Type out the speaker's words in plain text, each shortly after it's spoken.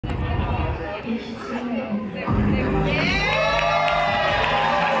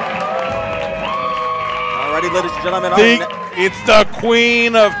Alrighty, ladies and gentlemen. It's the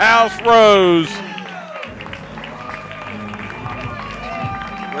Queen of House Rose.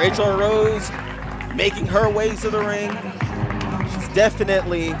 Raychell Rose making her way to the ring. She's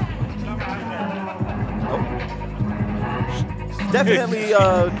definitely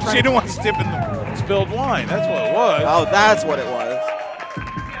she didn't want to step in the spilled wine. That's what it was. Oh, that's what it was.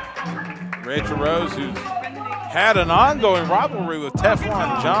 Raychell Rose, who's had an ongoing rivalry with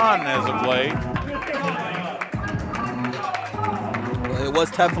Teflon John as of late. Well, it was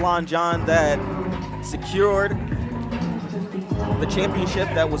Teflon John that secured the championship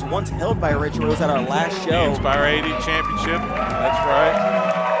that was once held by Raychell Rose at our last show. The Inspire 80 championship. That's right.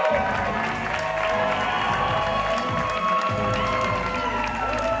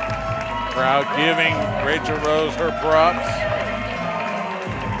 Crowd giving Raychell Rose her props.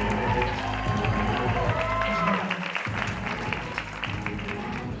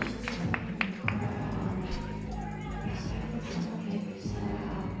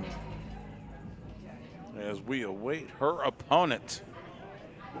 As we await her opponent.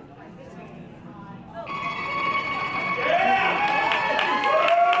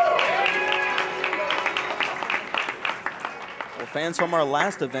 Well, fans from our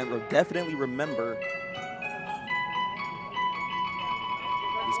last event will definitely remember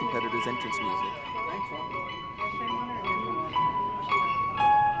these competitors' entrance music.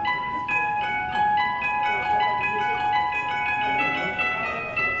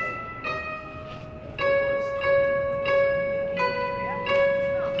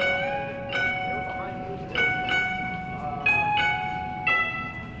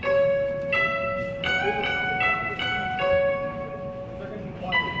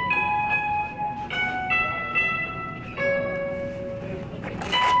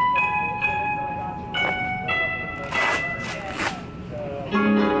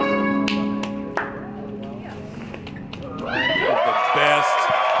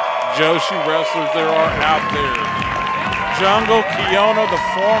 Joshi wrestlers there are out there. Jungle Kyona, the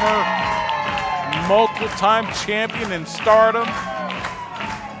former multiple-time champion in Stardom.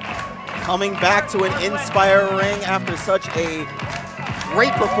 Coming back to an Inspire ring after such a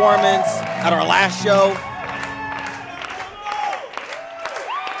great performance at our last show.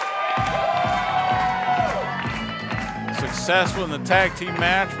 Successful in the tag team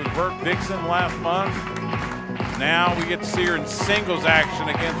match with Burt Dixon last month. Now we get to see her in singles action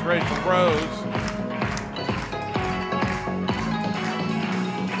against Raychell Rose.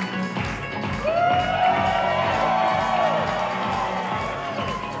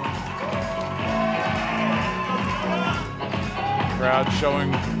 Crowd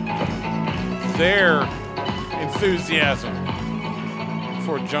showing their enthusiasm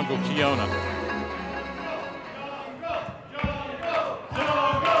for Jungle Kyona.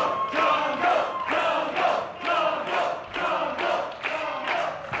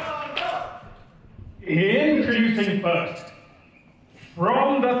 Introducing first,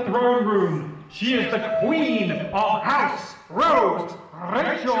 from the throne room, she is the Queen of House Rose,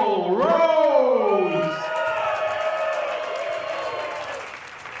 Raychell Rose.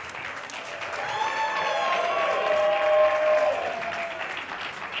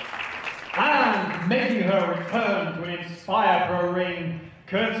 And making her return to Inspire Pro Ring,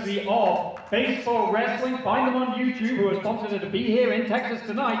 courtesy of Baseball Wrestling, find them on YouTube, who are sponsored her to be here in Texas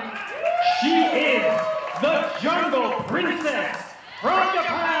tonight. She is the Jungle Princess from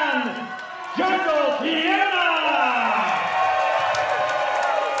Japan, Jungle Kyona!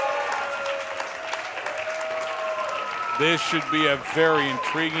 This should be a very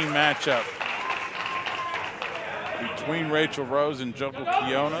intriguing matchup between Raychell Rose and Jungle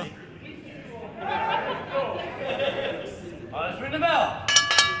Kyona. Let's ring the bell.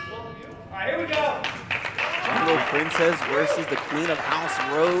 All right, here we go. Jungle Princess versus the Queen of House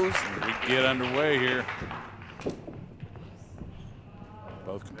Rose. We get underway here.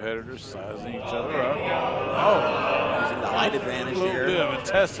 Both competitors sizing each other up. Oh, using the height advantage here. A little bit of a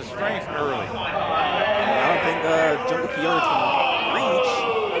test of strength early. I don't think Jungle Kyona can reach.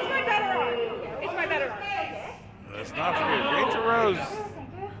 It's my better arm. It's my better arm. Let's not forget, Raychell Rose,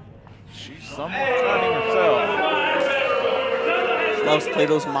 she's somewhat cunning herself. She loves to play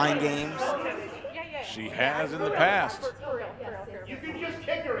those mind games. She has in the past. You can just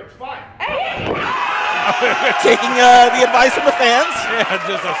kick her, it's fine. Taking the advice from the fans. Yeah,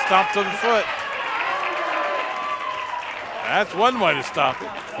 just a stomp to the foot. That's one way to stop it.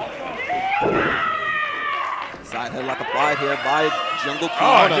 Side headlock applied here by Jungle Oh,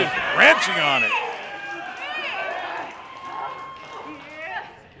 Kyona. just wrenching on it.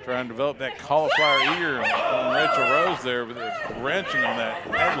 Trying to develop that cauliflower ear on Raychell Rose there with the wrenching on that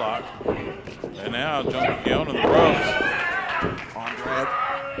headlock. And now Jungle Kyona the ropes. On drag.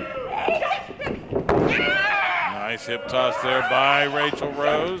 Nice hip toss there by Raychell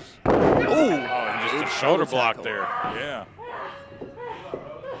Rose. Ooh. And just a shoulder block there. Yeah.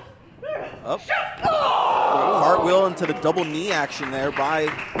 Up. Cartwheel into the double knee action there by.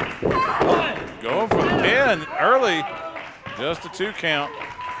 Going for the pin early. Just a 2 count.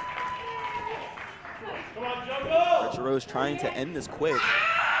 Raychell Rose trying to end this quick.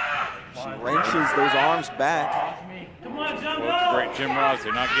 She wrenches those arms back. Come on, Jungle! Well, the great Jim Ross,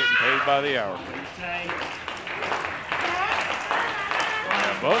 they're not getting paid by the hour.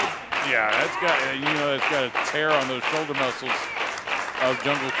 That's got a tear on those shoulder muscles of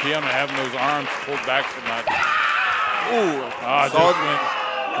Jungle Kyona, having those arms pulled back so much. Ooh. Just went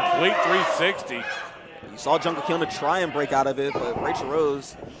complete 360. You saw Jungle Kyona try and break out of it, but Raychell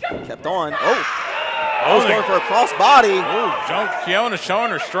Rose kept on. Going for a cross body. Ooh, Jungle Kyona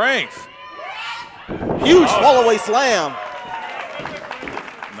showing her strength. Huge fall-away slam.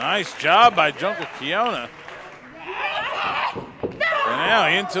 Nice job by Jungle Kyona. And now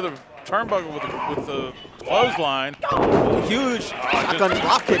into the turnbuckle with the clothesline. Huge shotgun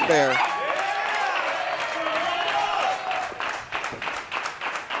drop kick there.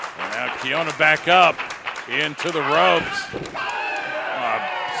 And now Kyona back up into the ropes.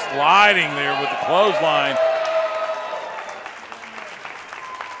 Sliding there with the clothesline.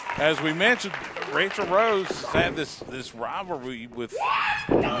 As we mentioned, Raychell Rose has had this rivalry with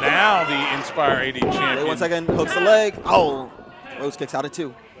now the Inspire 80 champion. 1 second, hooks the leg. Oh, Rose kicks out at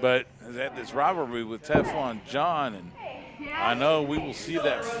 2. But has had this rivalry with Teflon John, and I know we will see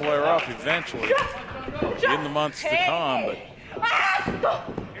that flare up eventually in the months to come. But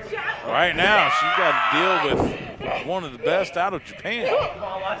right now, she's got to deal with one of the best out of Japan. Come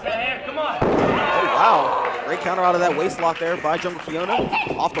on, watch that hair. Come on. Oh, wow. Great counter out of that waist lock there by Jungle Kyona.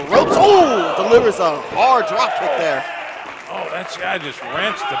 Off the ropes. Oh, delivers a hard drop kick there. Oh, that guy just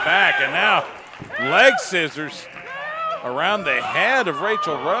wrenched the back, and now leg scissors around the head of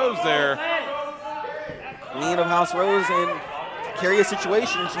Raychell Rose there. Queen of House Rose in precarious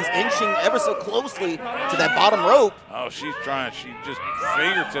situation. She's inching ever so closely to that bottom rope. Oh, she's trying. She just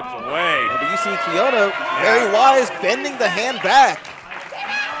fingertips away. But you see Kyona, very wise, bending the hand back.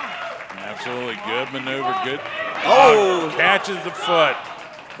 Absolutely good maneuver. Good. Oh, catches the foot.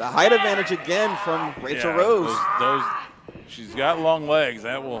 The height advantage again from Raychell Rose. She's got long legs.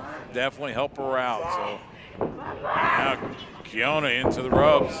 That will definitely help her out. So now Kyona into the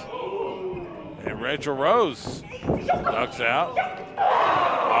ropes. And Raychell Rose ducks out.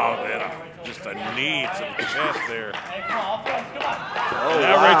 Oh, man, just a knee to the chest there.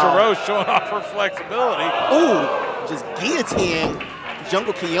 Now Raychell Rose showing off her flexibility. Ooh, just guillotining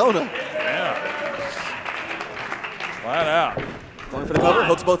Jungle Kyona. Yeah. Flat out. Going for the cover,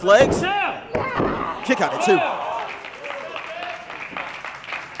 hooks both legs. Kick out at 2.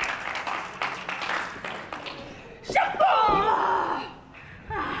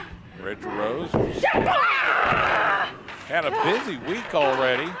 Raychell Rose had a busy week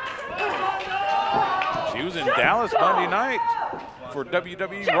already. She was in Dallas Monday night for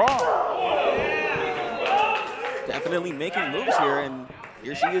WWE Raw. Definitely making moves here, and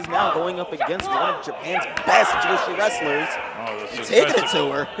here she is now going up against one of Japan's best Joshi wrestlers. Oh, taking it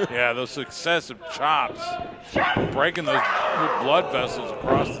to her. Yeah, those successive chops. Breaking those blood vessels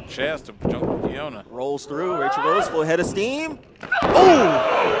across the chest of Jungle Kyona. Rolls through, Raychell Rose, full head of steam.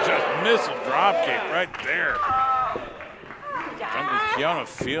 Oh, just missile drop kick right there. Jungle Kyona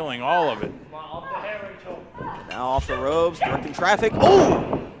feeling all of it. Now off the ropes, directing traffic.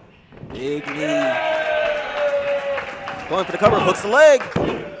 Oh, big knee. Going for the cover, hooks the leg.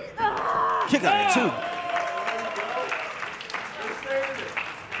 Kick out at 2.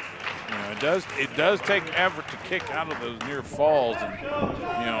 It does take effort to kick out of those near falls, and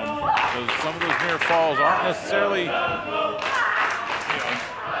some of those near falls aren't necessarily.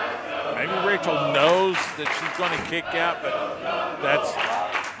 Maybe Raychell knows that she's going to kick out, but that's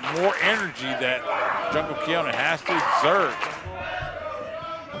more energy that Jungle Kyona has to exert.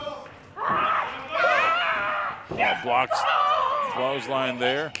 Blocks clothesline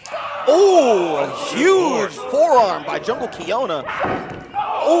there. Oh, a huge forearm by Jungle Kyona.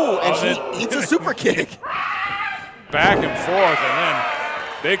 Oh, and she eats a super kick. Back and forth, and then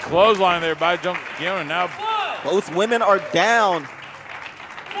big clothesline there by Jungle Kyona. Now both women are down.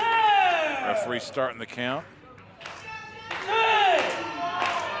 Referee starting the count.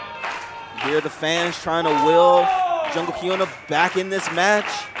 You hear the fans trying to will Jungle Kyona back in this match.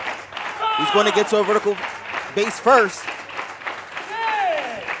 Who's going to get to a vertical base first?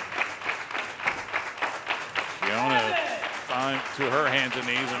 to her hands and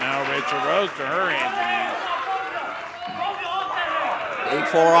knees, and now Raychell Rose to her hands and knees. Big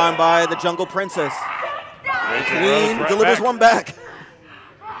forearm by the Jungle Princess. Queen right delivers back. one back.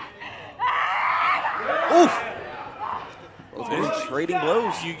 Oof. Both women trading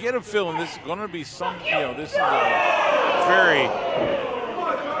blows. You get a feeling this is going to be some, this is a very,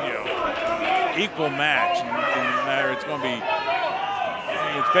 equal match. And it's going to be,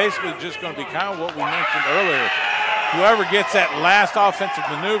 it's basically just going to be kind of what we mentioned earlier. Whoever gets that last offensive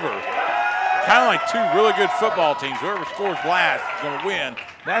maneuver, kind of like two really good football teams, whoever scores last is going to win.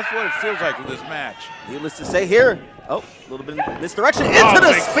 That's what it feels like with this match. Needless to say here, a little bit in misdirection, into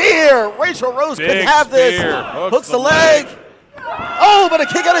the spear. Raychell Rose couldn't have this. Hooks the leg. Oh, but a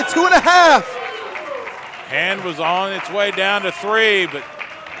kick out of 2.5. Hand was on its way down to 3, but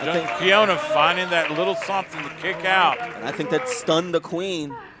Jungle Kyona finding that little something to kick out. And I think that stunned the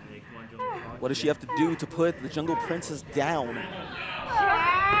Queen. What does she have to do to put the Jungle Princess down? Hey,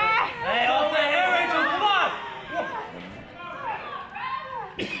 hold that hair, Rachel, come on!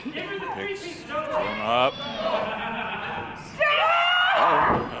 Picks going up.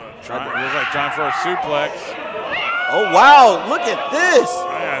 Looks like trying for a suplex. Oh, wow, look at this.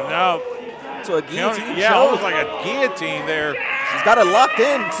 Yeah, now. So a guillotine Yeah, choke. it was like a guillotine there. She's got it locked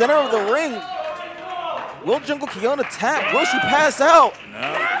in, center of the ring. Will Jungle Kyona tap? Will she pass out?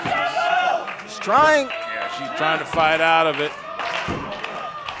 No. She's trying. Yeah, she's trying to fight out of it.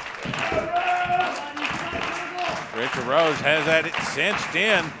 Raychell Rose has that cinched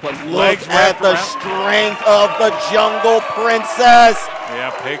in. But look at the strength of the Jungle Princess.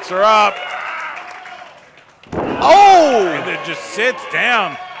 Yeah, picks her up. Oh! And then just sits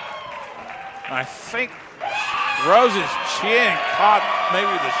down. I think Rose's chin caught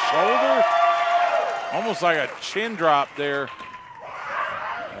maybe the shoulder. Almost like a chin drop there.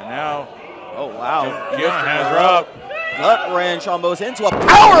 And now, oh wow, Kyona has her up. Gut wrench almost into a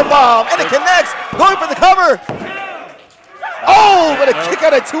power bomb, and it connects. Going for the cover. Oh, but a kick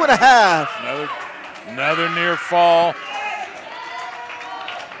out of 2.5. Another near fall.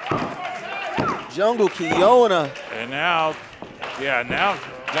 Jungle Kyona. And now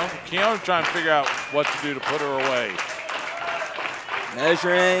Jungle Kyona trying to figure out what to do to put her away.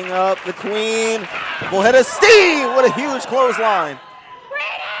 Measuring up the Queen. Full head of steam. What a huge clothesline.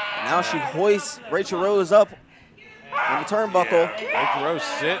 Now she hoists Raychell Rose up on the turnbuckle. Yeah, Raychell Rose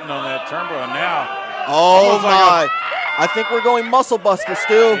sitting on that turnbuckle now. Oh my. I think we're going muscle buster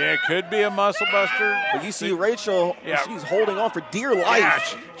still. Yeah, it could be a muscle buster. But you see Raychell, she's holding on for dear life. Yeah,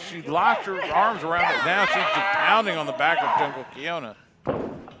 she locked her arms around it. Now she's just pounding on the back of Jungle Kyona.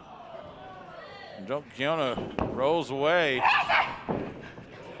 And Jungle Kyona rolls away.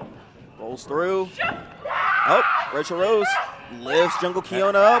 Rolls through. Oh, Raychell Rose lifts Jungle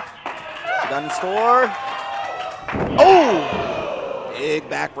Kyona up. She got in store. Oh! Big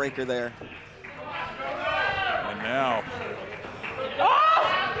backbreaker there. And now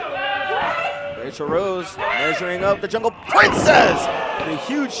Raychell Rose measuring up the Jungle Princess. And a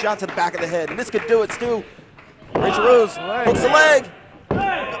huge shot to the back of the head. And this could do it, Stu. Raychell Rose hooks the leg.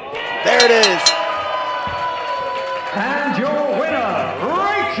 There it is. And your winner,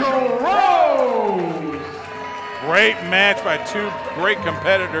 Raychell Rose. great match by two great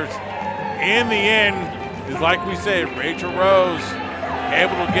competitors. In the end, is like we said, Raychell Rose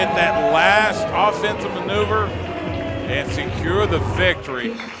able to get that last offensive maneuver and secure the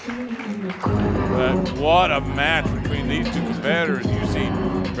victory. But what a match between these two competitors. You see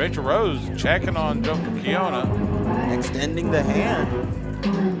Raychell Rose checking on Jungle Kyona. Extending the hand.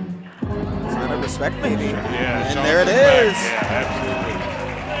 Sign of respect, maybe. Yeah, and there it is. Yeah, absolutely.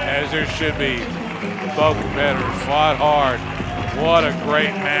 As there should be. Both competitors fought hard. What a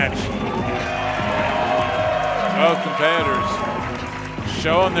great match. Both competitors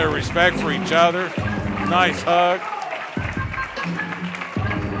showing their respect for each other. Nice hug.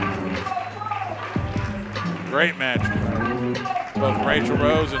 Great match. Both Raychell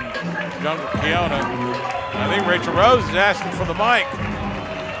Rose and Jungle Kyona. I think Raychell Rose is asking for the mic.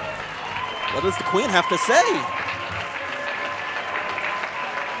 What does the Queen have to say?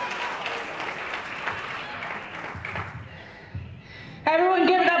 Everyone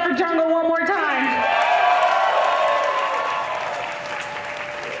give it up for Jungle one more time.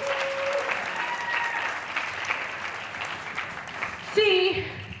 See,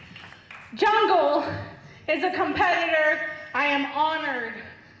 Jungle is a competitor I am honored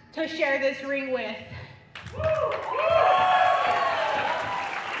to share this ring with.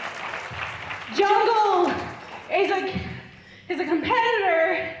 Jungle is a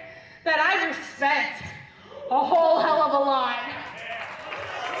competitor that I respect a whole hell of a lot.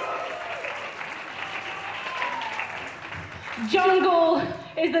 Jungle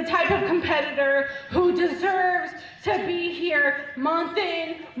is the type of competitor who deserves to be here month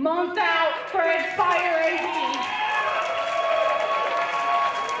in, month out for Inspire AD.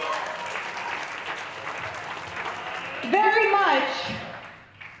 Very much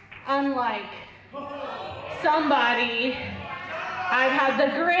unlike somebody I've had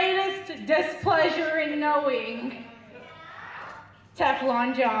the greatest displeasure in knowing,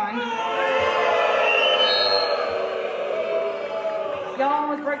 Teflon John. Y'all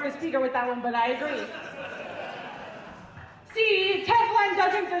almost broke the speaker with that one, but I agree. See, Teflon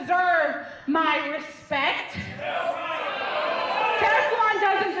doesn't deserve my respect. Teflon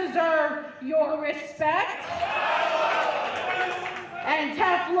doesn't deserve your respect. And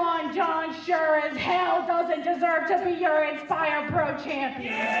Teflon John sure as hell doesn't deserve to be your Inspire Pro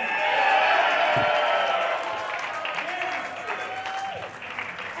champion.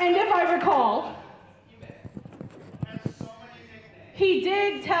 And if I recall, he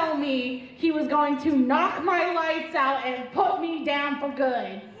did tell me he was going to knock my lights out and put me down for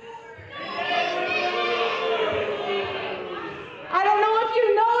good. I don't know if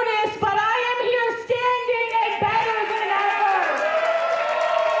you noticed, but I am here standing and better than ever.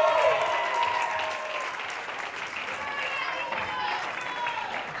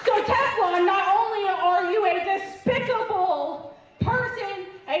 So Teflon, not only are you a despicable person,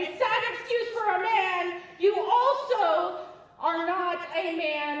 a sad excuse for a man, you also are not a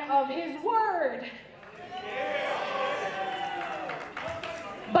man of his word.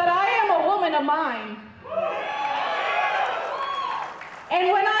 But I am a woman of mine.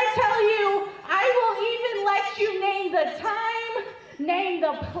 And when I tell you, I will even let you name the time, name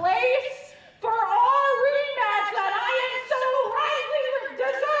the place for our rematch that I am so rightly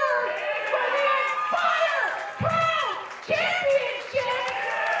deserved for the Inspire Pro Championship.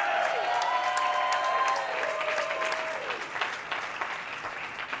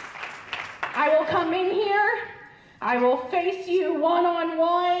 I will come in here, I will face you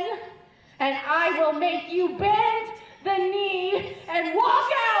one-on-one, and I will make you bend the knee and walk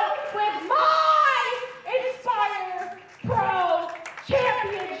out with my Inspire Pro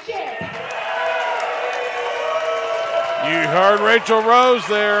Championship. You heard Raychell Rose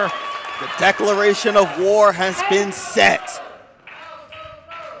there. The declaration of war has been set.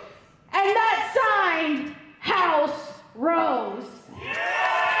 And that signed House Rose.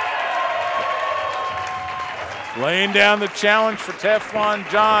 Laying down the challenge for Teflon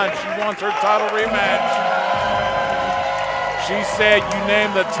John. She wants her title rematch. She said, you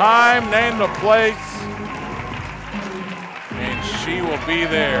name the time, name the place, and she will be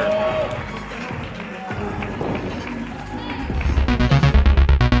there.